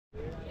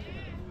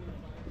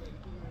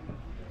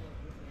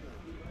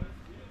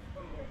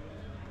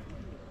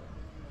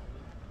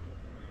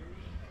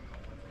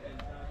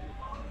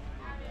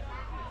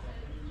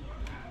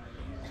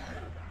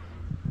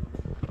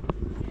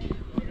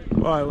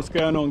Alright, what's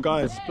going on,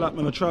 guys?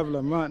 Blackman the Traveller,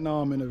 and right now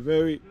I'm in a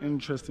very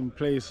interesting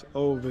place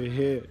over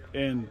here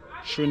in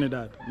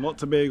Trinidad. Not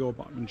Tobago,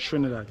 but in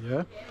Trinidad,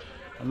 yeah?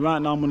 And right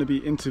now I'm going to be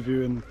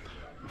interviewing,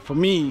 for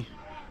me,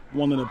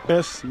 one of the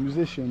best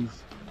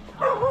musicians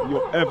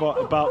you're ever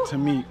about to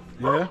meet,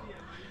 yeah?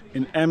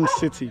 In M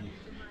City,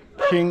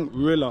 King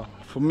Rilla.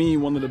 For me,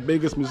 one of the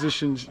biggest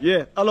musicians.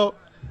 Yeah, hello.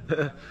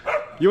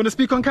 You want to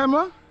speak on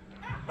camera?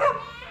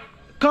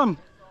 Come.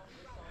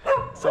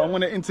 So I'm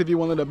going to interview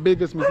one of the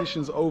biggest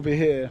musicians over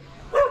here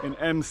in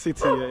M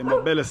City, in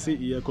Marbella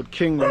City, called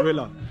King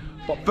Rilla.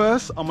 But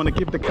first, I'm going to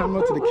give the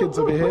camera to the kids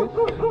over here.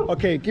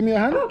 Okay, give me your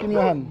hand, give me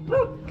your hand.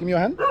 Give me your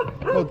hand.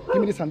 No,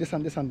 give me this hand, this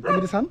hand, this hand. Give me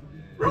this hand,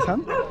 this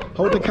hand.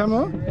 Hold the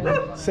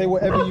camera, say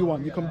whatever you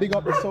want. You can big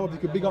up yourself, you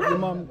can big up your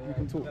mum, you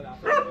can talk.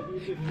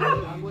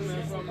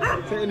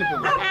 Say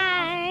anything.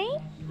 Hi.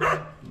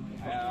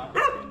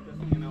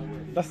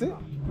 That's it?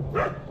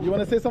 You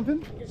want to say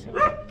something?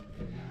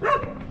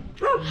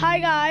 Hi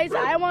guys,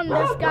 I'm on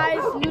this guy's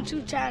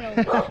YouTube channel.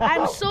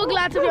 I'm so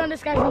glad to be on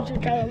this guy's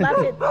YouTube channel.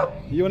 That's it.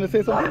 You want to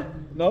say something?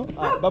 No?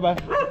 Alright, bye-bye.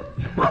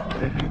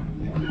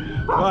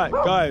 Right,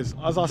 guys,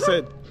 as I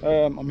said,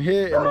 I'm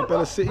here in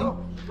Marbella City,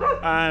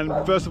 and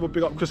first of all,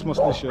 big up Christmas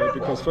this year,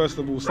 because first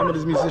of all, some of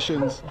these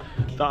musicians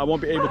that I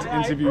won't be able to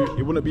interview,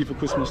 it wouldn't be for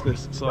Christmas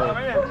list. So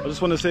I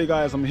just want to say,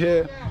 guys, I'm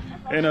here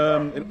in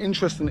an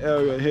interesting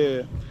area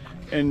here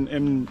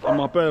in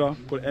Marbella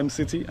called M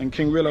City, and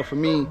King Rilla, for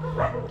me,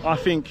 I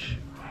think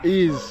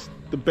is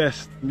the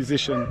best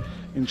musician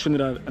in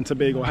Trinidad and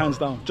Tobago, hands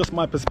down. Just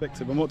my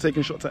perspective. I'm not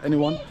taking shots at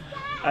anyone.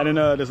 And then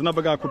there's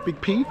another guy called Big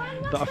P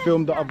that I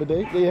filmed the other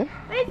day. Yeah.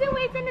 Where's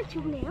the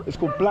tube now? It's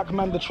called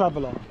Blackman the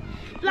Traveller.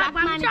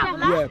 Blackman the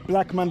Traveller? Yeah,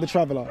 Blackman the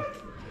Traveller.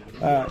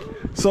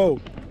 So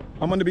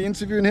I'm going to be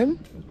interviewing him.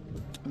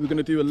 We're going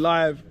to do a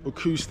live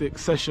acoustic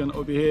session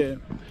over here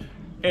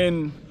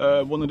in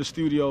one of the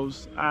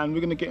studios, and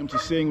we're going to get him to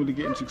sing, we're going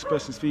to get him to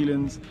express his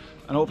feelings,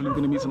 and hopefully we're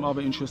going to meet some other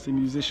interesting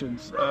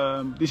musicians.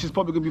 This is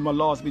probably going to be my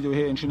last video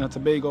here in Trinidad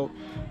Tobago.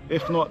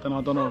 If not, then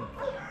I don't know.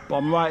 But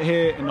I'm right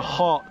here in the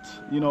heart,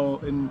 you know,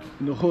 in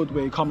the hood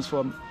where he comes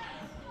from,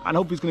 and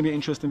hopefully it's going to be an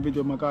interesting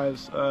video, my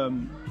guys. I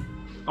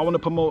want to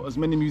promote as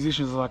many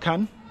musicians as I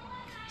can,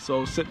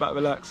 so sit back,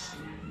 relax,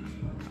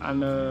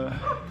 and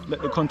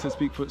let the content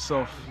speak for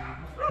itself.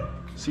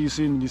 See you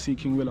soon when you see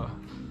King Rilla.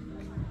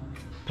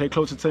 Pay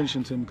close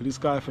attention to him, because this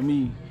guy, for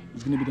me,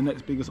 is going to be the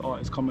next biggest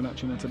artist coming at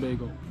Trinidad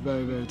Tobago.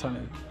 Very, very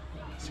talented.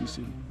 See you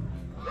soon.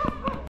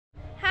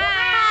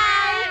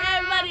 Hi,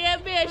 everybody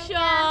at Beer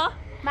Show.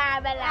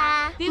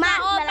 Marbella. These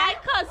are all my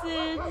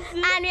cousins.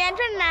 And we're in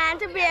Trinidad and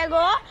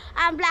Tobago,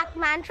 and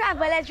Blackman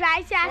Travel is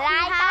right here.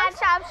 Like and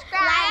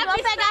subscribe. Don't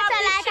forget to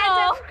like and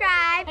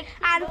subscribe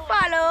and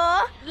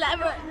follow.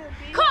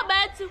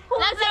 Comment.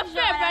 Who's your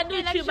favorite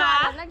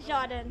YouTuber? Like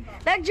Jordan.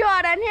 Like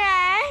Jordan,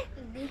 yeah.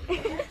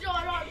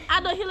 I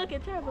know he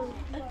looking terrible.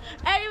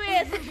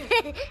 Anyways,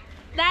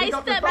 nice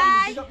to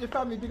big up your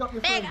family, big up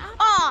your family.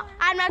 Oh,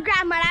 and my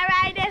grandmother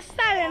right there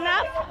standing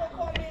up.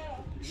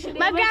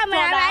 My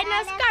grandmother right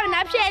now is coming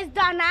up. She is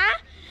Donna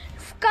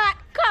Scott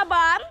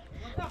Cobham.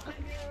 The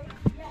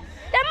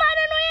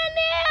mother know your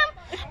name.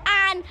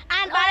 And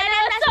all of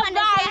them just want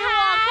to say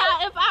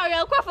hi. If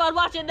Ariel Crawford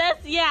watching this,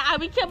 yeah, I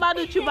became a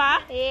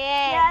YouTuber.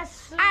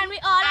 Yes. And we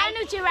all are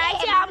YouTuber right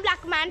here on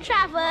Blackman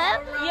Travel.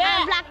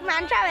 Yeah. And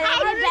Blackman Travel is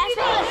the best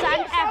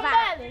person ever.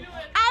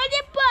 I was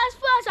the first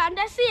person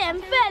to see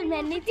him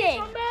filming the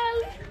thing.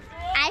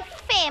 I'm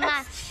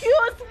famous.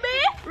 Excuse me?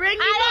 Ring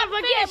the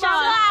notification. So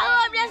I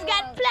hope just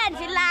get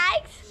plenty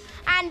likes.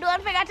 And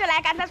don't forget to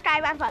like and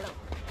subscribe and follow.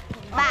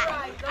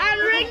 Bye.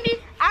 And ring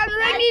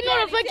the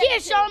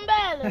notification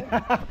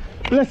bell.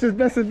 Blessings,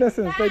 blessings,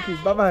 blessings. Thank you.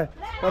 Bye-bye.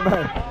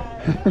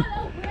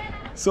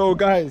 Bye-bye. So,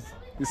 guys,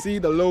 you see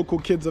the local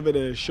kids over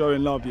there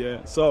showing love,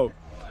 yeah? So,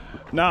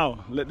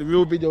 now, let the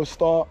real video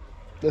start.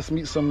 Let's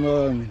meet some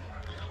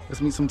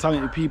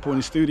talented people in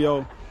the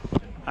studio.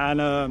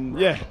 And,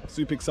 yeah,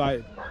 super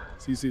excited.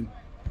 See you soon.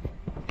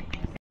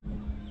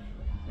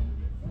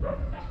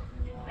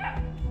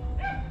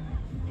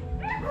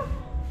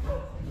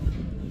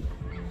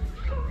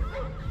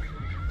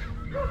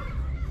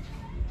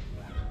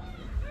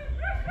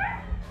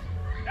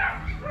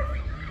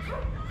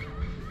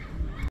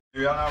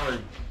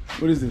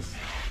 What is this?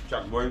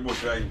 Track Boy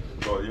boat ride,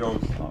 got the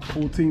house.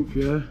 14th,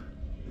 yeah?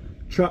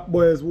 Trap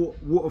Boys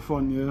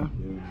Waterfront, yeah?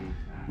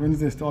 When is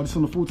this? Oh, this is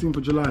on the 14th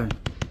of July.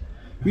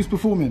 Who's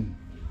performing?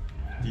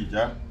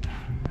 Teacher,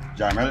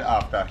 Jamel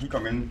after, he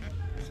come in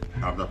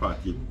after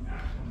party.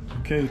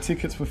 Okay,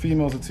 tickets for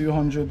females are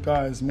 200,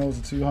 guys, males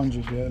are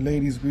 200, yeah?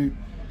 Ladies group,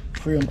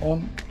 free and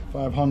on,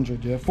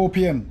 500, yeah? 4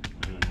 p.m.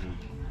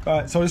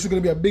 Guys, so this is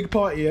going to be a big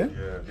party, yeah?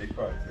 Yeah, big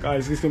party.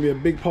 Guys, this is going to be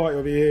a big party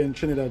over here in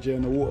Trinidad, yeah,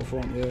 on the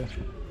waterfront, yeah?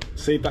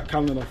 Save that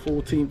calendar,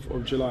 14th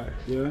of July,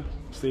 yeah?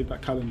 Save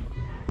that calendar.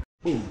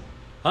 Boom.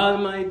 All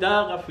my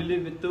dog, I feel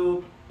live it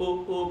too.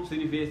 Oh, so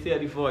if you see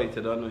the voice,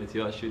 I don't know if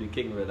you're sure the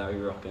King Rilla we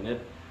rocking it.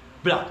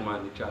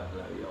 Blackman the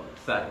Traveller we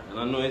outside. And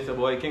I know it's a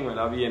boy King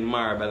Rilla we in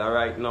Marbella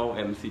right now,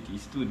 MCT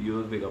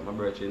Studios, big up my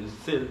brethren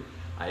still.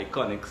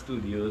 Iconic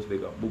Studios,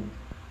 big up Boop,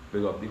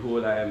 big up the whole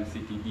of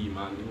MCTD,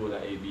 man, the whole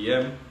of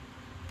ABM.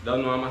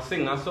 Don't know I'm a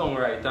singer,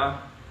 songwriter,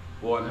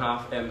 one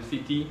half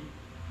MCT,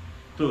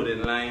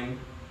 clothing line,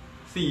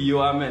 CEO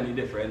of many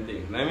different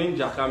things. I mean,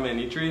 Jack have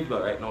many trades,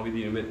 but right now we're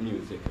dealing with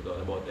music. It's all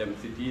about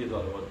MCT, it's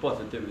all about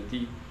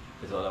positivity,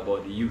 it's all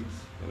about the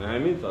youth. You know what I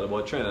mean? It's all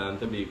about Trinidad and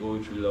Tobago,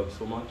 which we love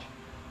so much.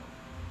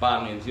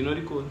 Bangings, you know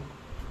the code.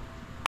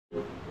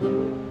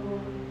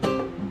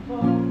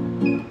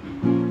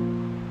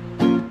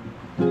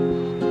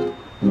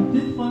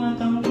 This one I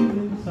am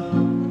living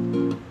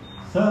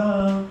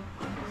so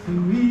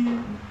sweet.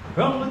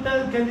 Wrong with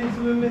that Kelly to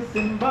be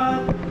missing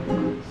bad,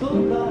 so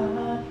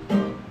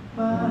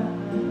bad.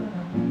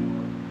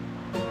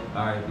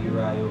 Alright, be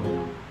Ryo.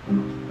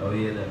 Oh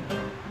yeah then.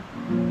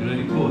 You know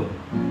the code.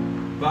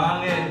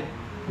 Bang it.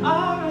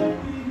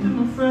 R.I.P. to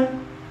my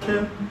friend,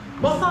 them.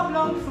 Bust up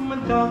long for my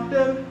dog,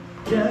 them.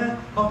 Yeah,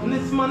 up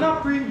this man a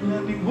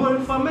premium, the whole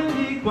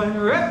family going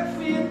rep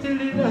for you till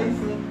the life.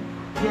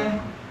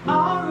 Yeah,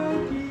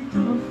 R.I.P. to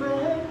my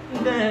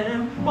friend,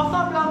 them. Bust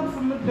up long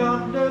for my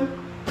dog, them.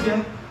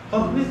 Yeah,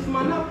 up this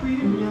man a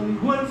premium,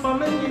 the whole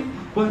family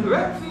going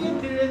rep for you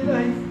till the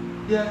life.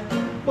 Yeah,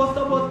 bust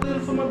a bottle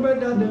for my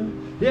brother,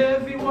 them. Yeah,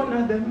 every one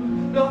of them.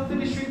 Love to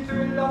the streets,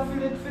 real love,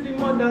 feel it for the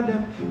mother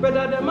them.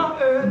 Brother them a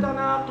hurt and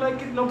act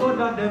like it no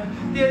bother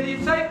them.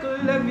 Daily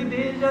cycle every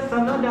day, just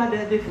another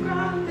day. They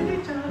grant to the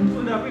chance,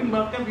 so that bring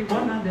back every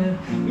one of them.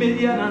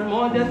 Million and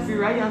more, that's for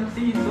Ryan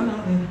see son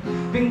of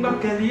them. Bring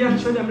back Kelly and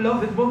show them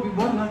love is what we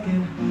want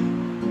again.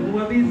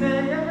 What we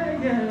say,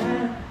 yeah,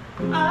 yeah.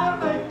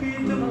 R.I.P.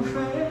 to my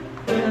friend,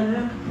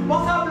 yeah.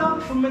 What's up long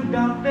for me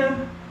dog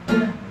them,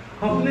 yeah.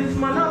 Of this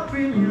man a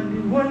premium,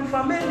 the one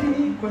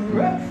family, when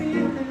rep for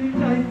you till the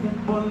life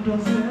and bond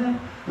just say,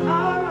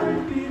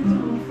 R.I.P. to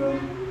my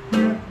friend,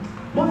 yeah.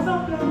 What's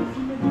up long for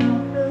me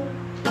dog them,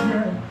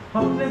 yeah.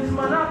 Of this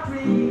man a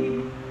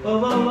premium,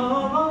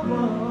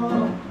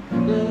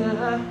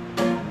 yeah.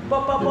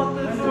 Papa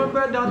bottles for my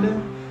brother them.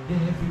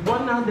 Yeah, every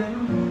one of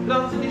them.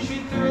 Love to the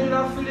street, real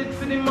love, feel it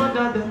for the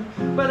mother them.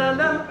 But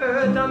them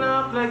hurt and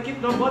act like it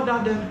no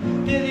bother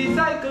them. Daily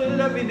cycle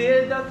every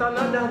day, that's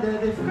another day.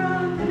 They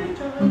grant to the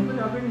chance, but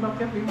I bring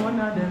back every one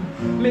of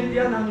them.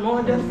 Million and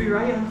more, just for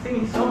Ryan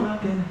sing his song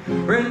again.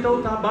 Rent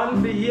out a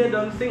band for hear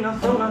them sing a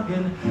song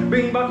again.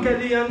 Bring back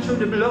Kelly and show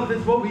the love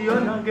is what we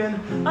on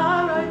again.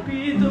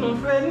 R.I.P. to my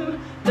friend,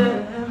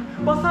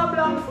 them. Bust a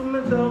blank for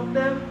me dog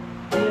them,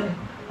 yeah.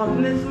 Up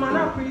this man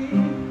a free.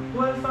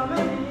 Well,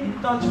 family,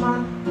 touch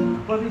man,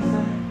 what we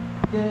say,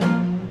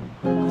 yeah.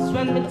 Cause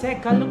when me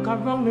take a look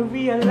around, me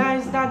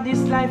realize that this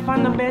life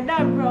on a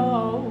better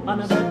road.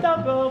 On a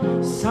better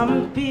road.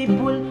 Some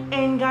people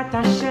ain't got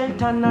a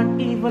shelter,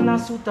 not even a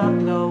suit of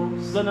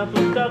clothes. Gonna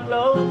put a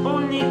clothes.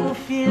 Only who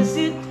feels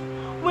it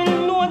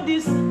will know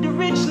this. The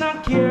rich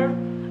not care,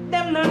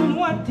 them not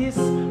notice.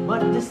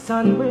 But the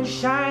sun will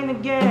shine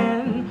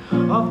again.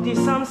 Of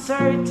this I'm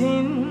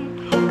certain.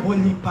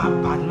 Only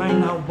papa and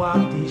mine now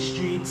walk these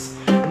streets.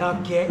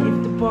 Not care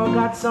if the poor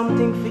got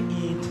something to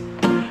eat.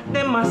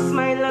 Them a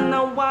smile and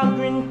a walk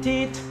green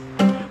teeth.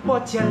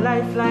 But your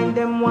lifeline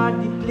them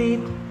want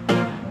deplete.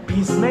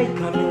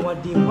 Peacemaker me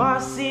what the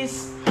boss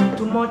is.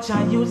 Too much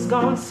I use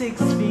gone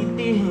 6 feet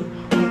deep.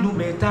 You know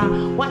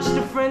better watch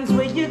the friends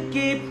where you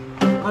keep.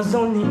 Cause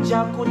only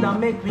Jah coulda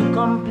make we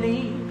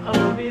complete. I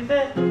will be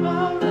there,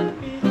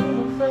 R.I.P. to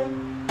my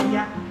friend.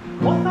 Yeah,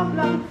 what's a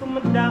plan for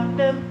my dog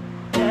them?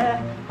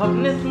 Yeah,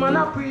 of this man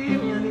a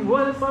premium, the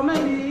whole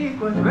family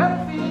was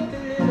rep for you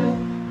till the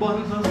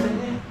ones who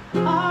say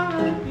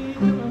R.I.P. to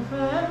my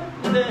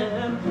friend,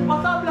 them. What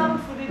a plan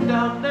for the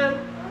dog, them.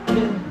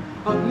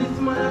 Yeah, of this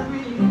man a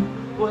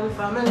premium, whole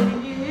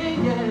family,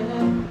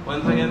 yeah.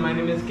 Once again, my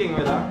name is King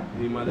Rilla,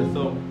 the mother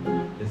song.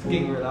 It's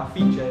King Rilla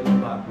feature in the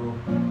back, bro.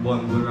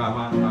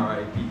 Bonzorama,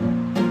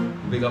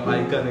 R.I.P. Big up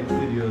Iconic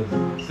Studios.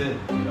 Sid,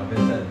 big up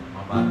yourself,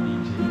 my bad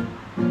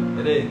DJ.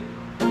 Today,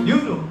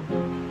 you know.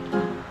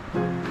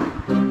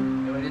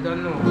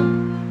 Don't know.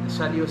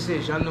 The radio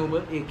says Jean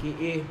Noble,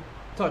 aka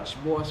Touch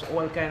Boss,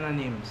 all kind of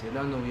names. You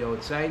don't know you're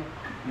outside,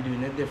 you're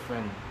doing it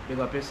different. Big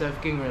up yourself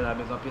King Rilla,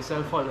 big up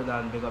yourself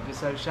Holodan, big up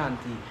yourself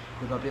Shanti,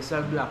 big up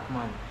yourself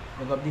Blackman,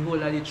 big up the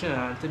whole of the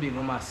Trinidad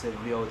Tobago massive.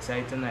 We're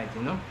outside tonight,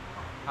 you know.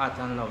 Heart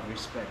and love,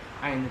 respect.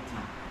 I in the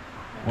team.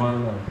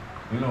 One love,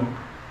 you know.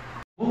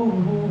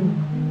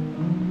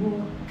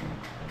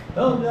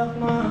 Oh,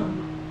 Blackman,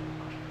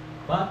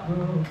 back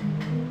bro.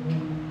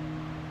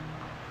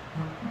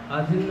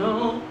 As you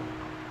know,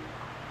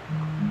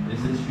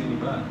 This is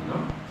Trinidad, you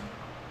know?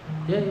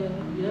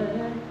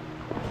 yeah.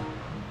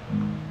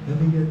 Let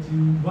me get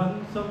you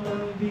one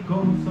someone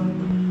becomes on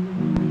me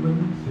when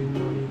you say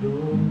money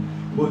low.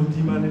 But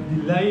man, if the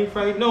life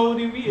right now,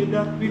 the way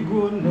that we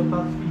grow,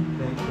 never speak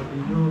like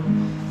somebody know.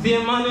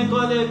 Same man, we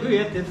call the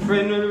greatest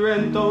friend, will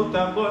rent out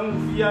a gun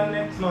for your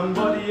next man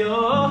body,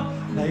 oh.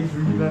 Life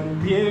real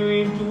and pain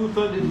real too,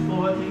 so this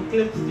 40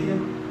 clips still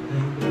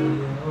like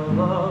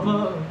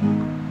oh.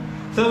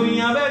 So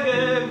we are beg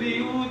every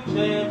youth,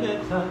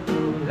 better to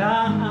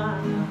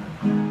learn.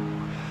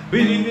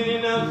 We living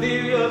in a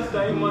serious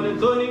time on the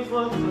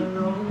 21st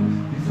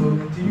around. Before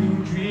the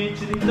youth reach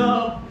the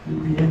top,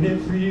 we ain't them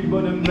free,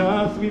 but them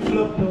not sweet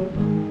flop now.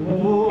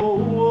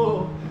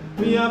 Oh,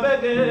 me a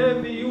beg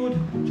every youth,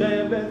 try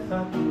your best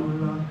and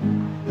hold on.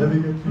 Every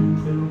youth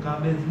say look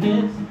at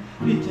business,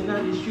 bitching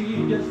on the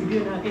street just to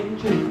get an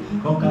interest.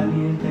 How can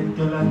they take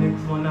till the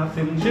next one have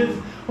finishes?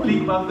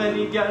 Only for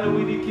any girl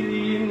with the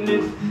killy in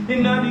this.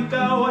 In the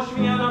car wash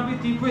me and a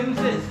pretty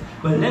princess.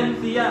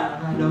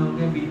 Balenciaga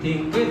dog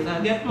everything Chris, I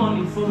get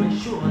money for me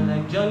sure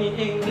like Johnny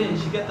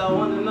English. Get a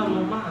one and I'm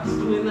a mask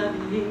doing the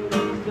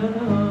English.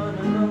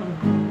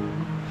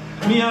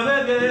 Me a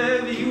beg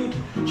every youth,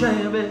 try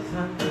your best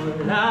and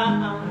hold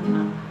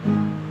on.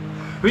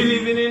 We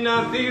living in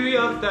a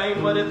serious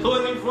time, but it's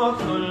only for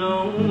so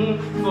long.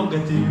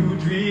 Forget the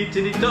youth reach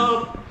to the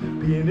top.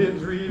 Pain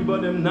is real,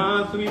 but them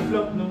not sweet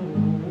flop no.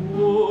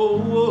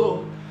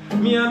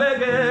 Me a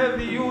beg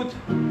every youth.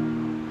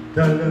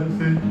 Tell them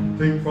say,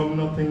 think from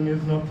nothing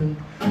is nothing.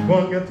 Go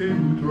and get a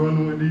youth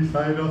run with the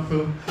side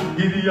hustle.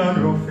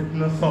 Gideon rough it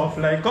no soft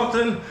like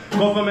cotton.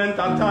 Government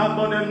attack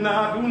but them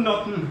not do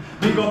nothing.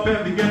 Big up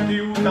every get the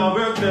youth and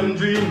work them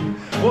dream.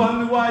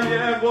 One why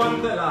yeah, one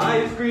sell a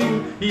ice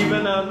cream.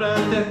 Even a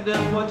brand test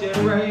them what you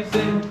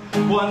pricing.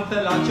 One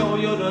sell a show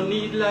you don't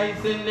need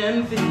license.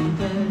 Them city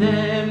tell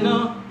them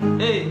no.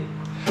 Hey,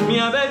 me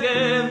a beg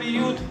every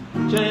youth,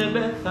 try your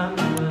best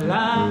and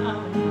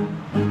lie.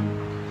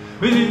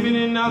 We living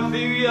in a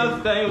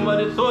serious time, but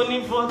it's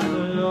only for so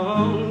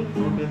long.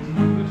 Forget to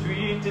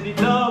reach to the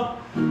top.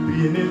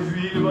 Pain is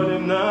real, but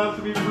them not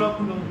to be blocked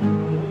no.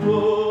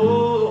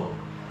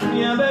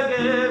 Me a beg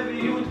every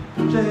youth,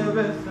 try your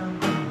best and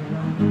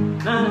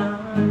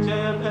nah, try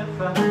your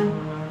best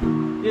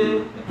and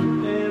yeah,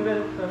 try your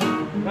best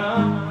and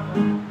nah.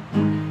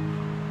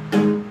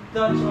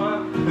 Touch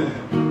one,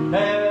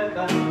 try your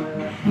best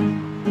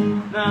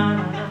and nah,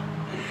 nah,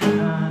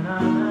 nah, nah,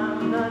 nah,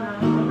 nah.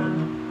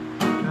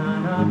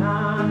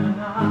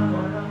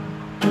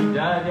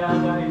 Yeah,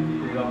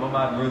 you got my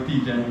bad road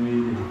teacher anyway,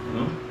 you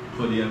know,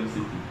 for the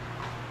MCT.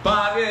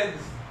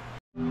 Bargains!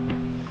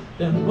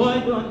 Them boy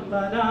don't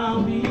bother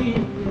me,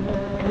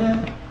 yeah.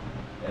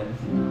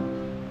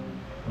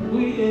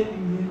 We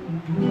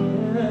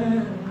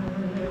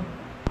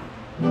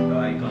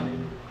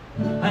iconic.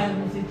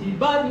 MCT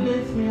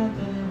badness, me I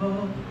tell you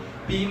about.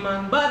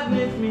 B-man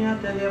badness, me I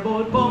tell you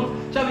about.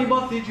 Bounce, Chavi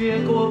Bossy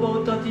Draco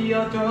about 30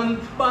 your turn.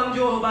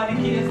 Banjo by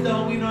the case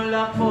down, we don't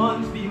lack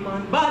funds.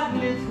 B-man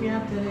badness, me I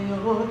tell you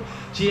about.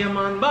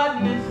 J-man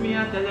badness, me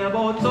I tell you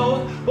about.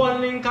 South, one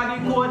link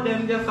of the code,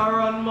 them just a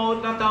run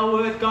mouth. Not a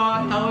word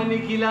caught, how when the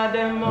killer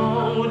them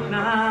out.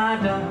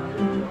 Nada.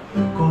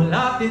 Call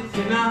out it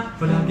sinner,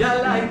 for the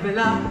girl like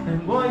Villa.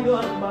 And boy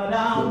don't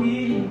bother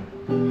we.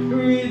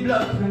 Real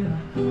blood filler.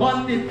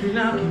 On the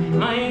thriller, give me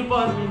mine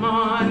for me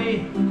money.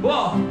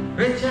 Whoa,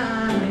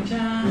 Richard,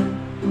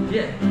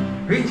 yeah,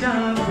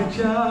 Richard,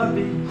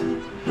 bitch.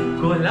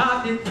 Call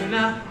out it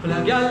sinner, for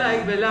a girl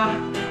like Bella.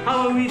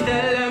 How we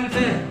tell them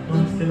say,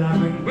 I'm still a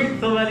bring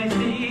bricks over the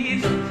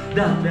seas.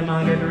 That them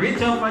a get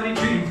rich up on the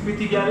trees.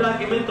 Pretty girl like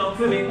him talk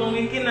for me, come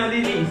wick inna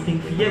the knees.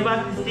 Think for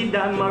ever to see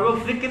that marrow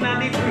flicking at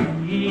the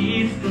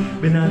breeze.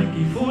 Been a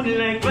licky food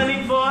like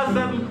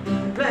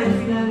 24/7.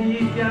 Life inna the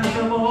cash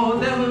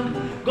about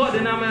heaven. God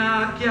in a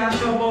man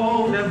cash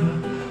about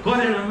heaven.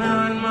 God in a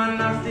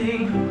man a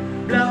sting.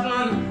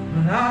 Blackman,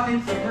 my heart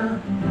is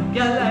sinner.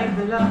 Girl like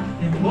Bella,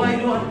 them boy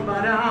don't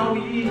bother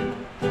we.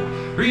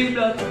 Real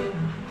blood,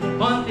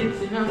 want it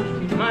sinner,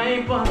 give me my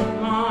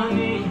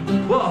money.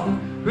 Whoa,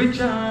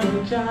 Richard,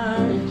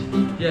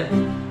 yeah,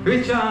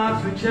 Richard,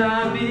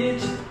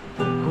 bitch.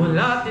 Call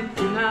out it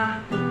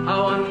sinner,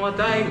 I want more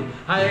time.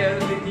 I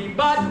am city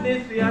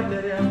badness, we are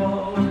tell you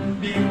about.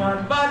 Big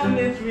man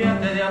badness, we are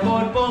tell you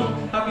about.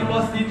 Bum, happy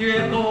busty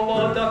Draco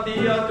about 30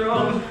 years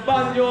drum.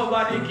 Banjo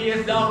body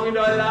case down with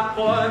all that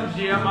fun.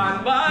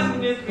 J-man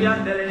badness, we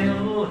are tell you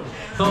about.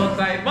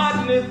 Southside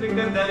badness, we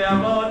can tell you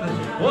about.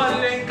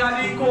 One link of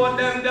the code,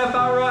 them just a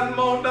run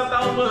mouth. That's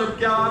how much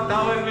count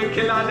when we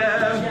kill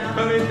them.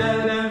 When we tell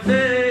them,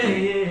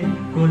 say,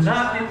 call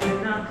out it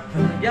sinner,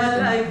 your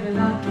life is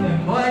not.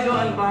 Them boy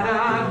don't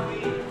bother me.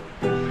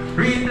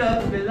 Real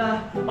blood fella,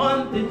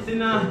 hunted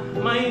sinner,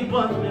 my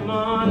put me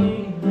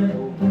money.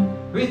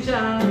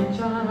 Richard,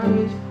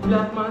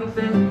 Blackman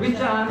say,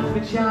 Richard,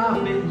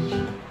 bitch.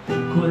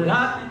 Cool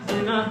hearted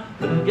sinner,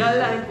 girl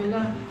like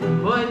fella,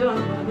 boy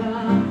don't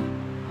bother.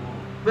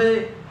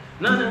 Wait,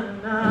 na.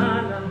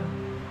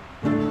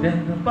 Then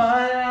the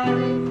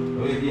party.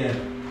 Oh yeah.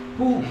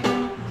 Ooh.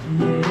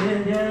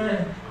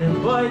 Yeah. Them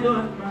boy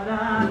don't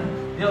bother.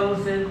 Yo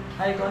say,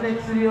 I connect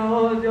to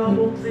your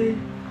booksy.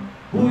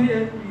 Ooh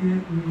yeah.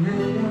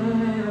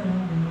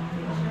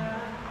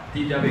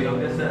 Teacher, big up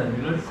yourself,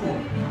 you know the cool.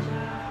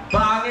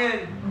 Bargain!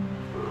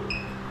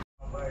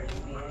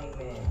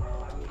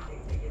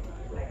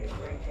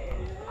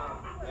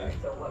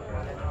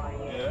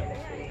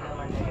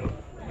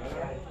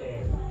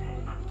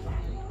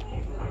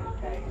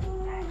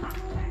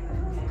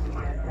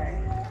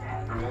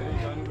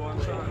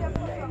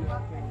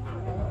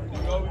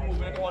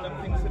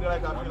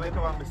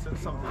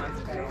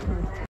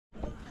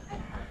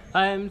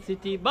 I'm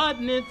city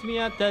badness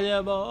we I tell you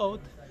about.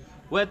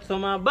 Wet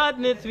summer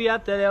badness we I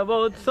tell you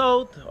about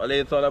South. Well,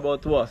 it's all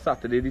about what?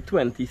 Saturday the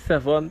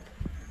 27th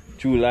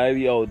July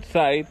we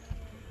outside.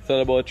 It's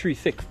all about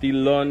 360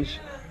 lunch.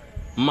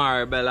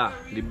 Marbella,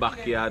 the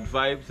backyard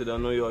vibes. You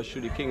don't know you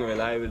should the King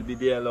Rilla will be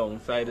there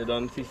alongside. You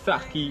don't see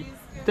Saki,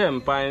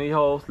 Tempa in the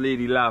house,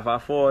 Lady Lava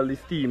for all the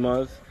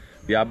steamers.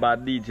 We have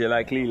bad DJ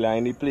like Lila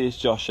in the place,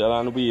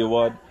 Joshua and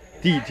Wayward,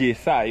 DJ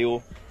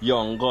Sayo,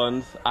 Young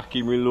Guns,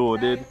 Akim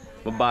Reloaded,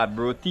 my bad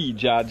bro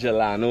TJ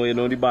Gelano. You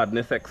know the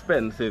badness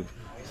expensive.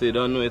 So you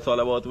don't know it's all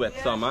about wet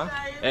summer.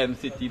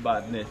 MCT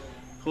badness.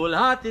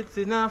 Wholehearted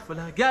sinner for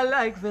a girl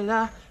like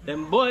Villa.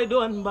 Them boy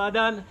don't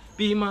bad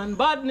be man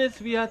badness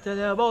we are tell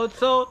you about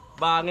so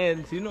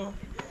bangins, you know.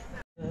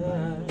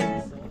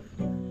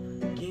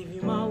 Give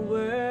you my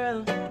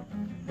world,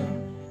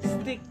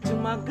 stick to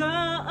my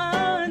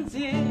guns,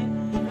 yeah.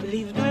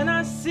 Believe when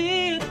I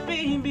see it,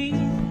 baby,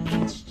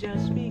 it's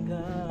just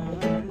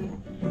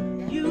begun.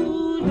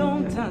 You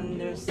don't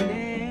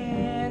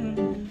understand,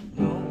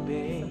 no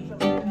babe,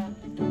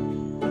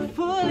 the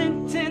full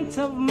intent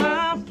of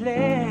my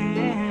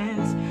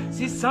plans.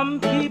 See some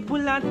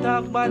people a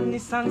talk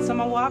badness and some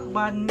a walk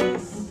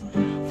badness.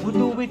 For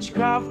the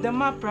witchcraft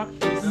them a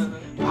practice.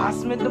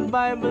 Pass me the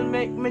Bible,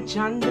 make me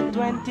chant the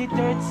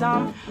 23rd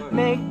Psalm,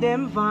 make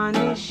them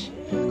vanish.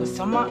 Cause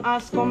some a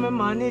ask how me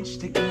manage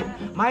to keep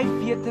my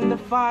faith in the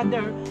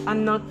Father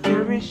and not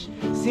perish.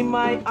 See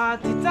my heart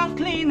it's a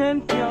clean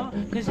and pure,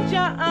 cause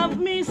Jah have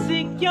me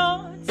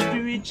secure.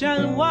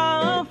 Spiritual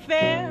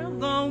warfare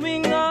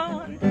going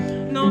on,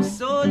 no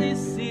soul is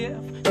safe.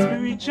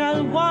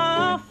 Spiritual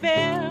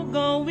warfare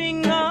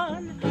going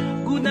on,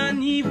 good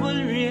and evil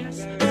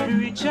race.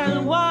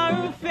 Spiritual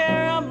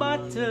warfare a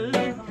battle,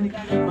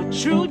 but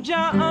through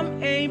Jah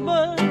I'm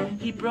able.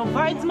 He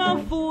provides my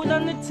food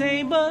on the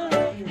table.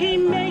 He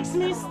makes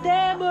me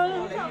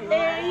stable.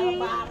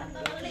 Hey.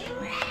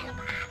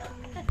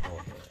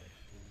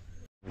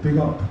 Big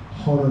up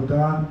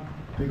Holodan.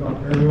 Big up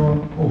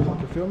everyone. Oh, fuck,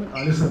 you're filming?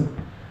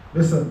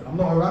 Listen, I'm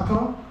not a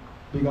rapper.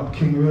 Big up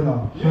King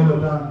Rilla,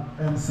 Holodan,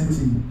 M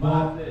City,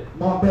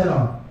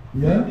 Marbella,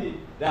 yeah?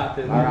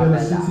 Marbella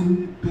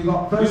City. Big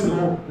up, first of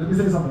all, let me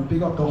say something.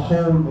 Big up the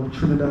whole of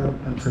Trinidad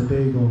and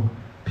Tobago.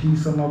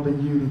 Peace and love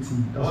and unity.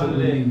 That's what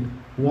we need.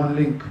 One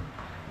link.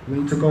 We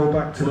need to go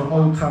back to the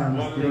old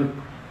times.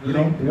 You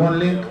know, one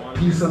link,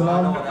 peace and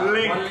love.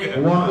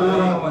 One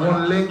order,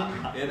 one link.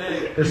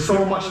 There's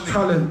so much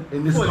talent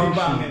in this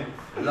country.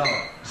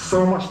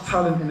 So much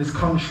talent in this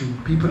country.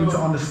 People need to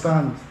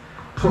understand.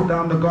 Put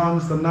down the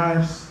guns, the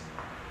knives,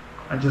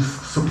 and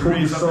just support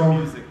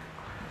yourself.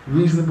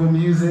 Reasonable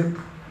music.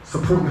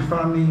 Support your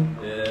family.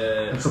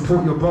 And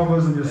support your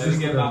brothers and your sisters.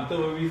 Get back to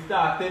where we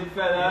started,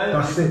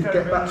 fellas. That's it.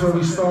 Get back to where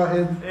we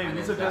started.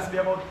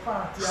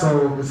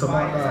 So it's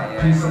about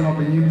that. Peace and love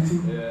and unity.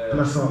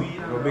 Bless up.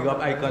 Big up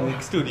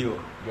Iconic Studio.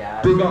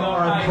 Big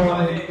up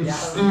Iconic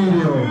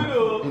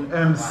Studio in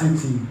M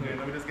City.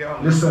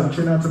 Listen,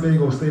 Trinidad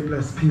Tobago, stay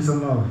blessed. Peace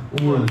and love.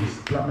 Always.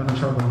 Blackman and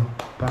Travel.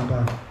 Bang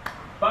bang.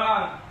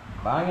 Bang.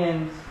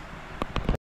 Bangins.